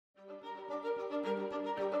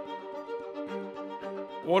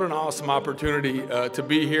What an awesome opportunity to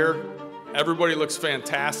be here. Everybody looks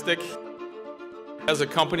fantastic. As a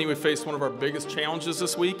company, we faced one of our biggest challenges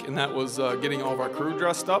this week, and that was getting all of our crew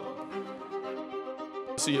dressed up.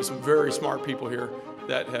 So you have some very smart people here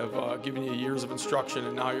that have given you years of instruction,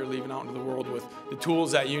 and now you're leaving out into the world with the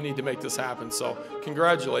tools that you need to make this happen. So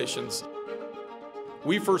congratulations.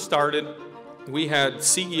 We first started, we had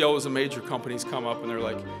CEOs of major companies come up and they're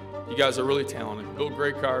like, you guys are really talented, build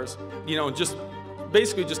great cars. You know, just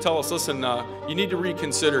basically just tell us, listen, you need to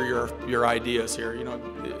reconsider your ideas here. You know,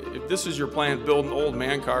 if this is your plan, building old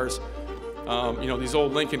man cars, you know, these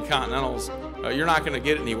old Lincoln Continentals, you're not going to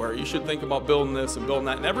get anywhere. You should think about building this and building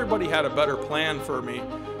that. And everybody had a better plan for me,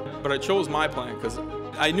 but I chose my plan because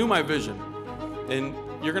I knew my vision. And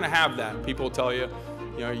you're going to have that. People will tell you,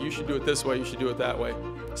 you know, you should do it this way, you should do it that way.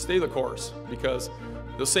 Stay the course, because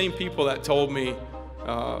the same people that told me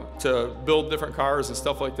to build different cars and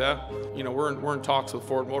stuff like that, you know, we're in talks with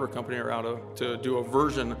Ford Motor Company around to do a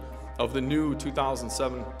version of the new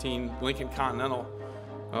 2017 Lincoln Continental,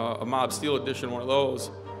 a Mob Steel edition, one of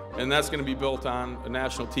those, and that's going to be built on a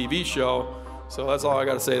national TV show. So that's all I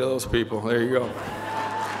got to say to those people. There you go.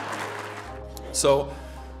 So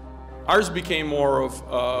ours became more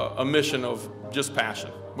of a mission of just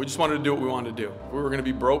passion. We just wanted to do what we wanted to do. We were going to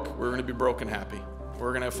be broke. We were going to be broke and happy. We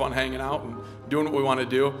were going to have fun hanging out and doing what we want to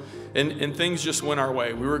do. And things just went our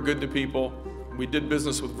way. We were good to people. We did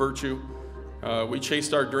business with virtue. We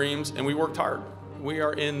chased our dreams, and we worked hard. We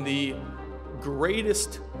are in the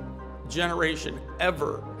greatest generation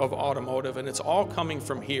ever of automotive, and it's all coming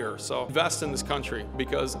from here. So invest in this country,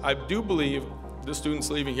 because I do believe the students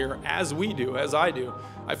leaving here, as we do, as I do,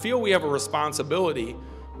 I feel we have a responsibility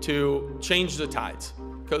to change the tides,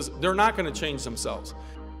 because they're not going to change themselves.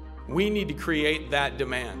 We need to create that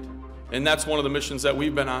demand, and that's one of the missions that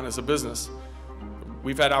we've been on as a business.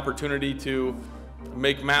 We've had opportunity to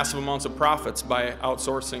make massive amounts of profits by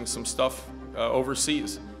outsourcing some stuff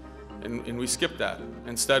overseas, and we skipped that.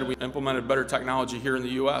 Instead, we implemented better technology here in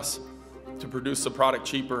the US to produce the product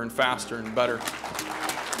cheaper and faster and better.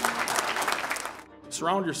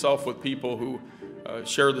 Surround yourself with people who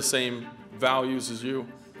share the same values as you,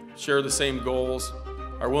 share the same goals,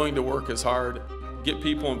 are willing to work as hard. Get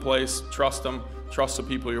people in place, trust them, trust the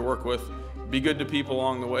people you work with. Be good to people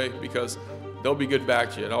along the way, because they'll be good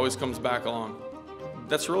back to you. It always comes back along.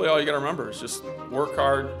 That's really all you gotta remember, is just work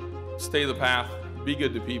hard, stay the path, be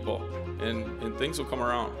good to people, and things will come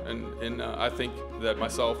around. And I think that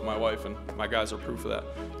myself, my wife, and my guys are proof of that.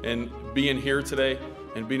 And being here today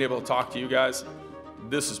and being able to talk to you guys,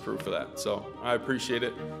 this is proof of that. So I appreciate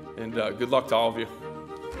it, and good luck to all of you.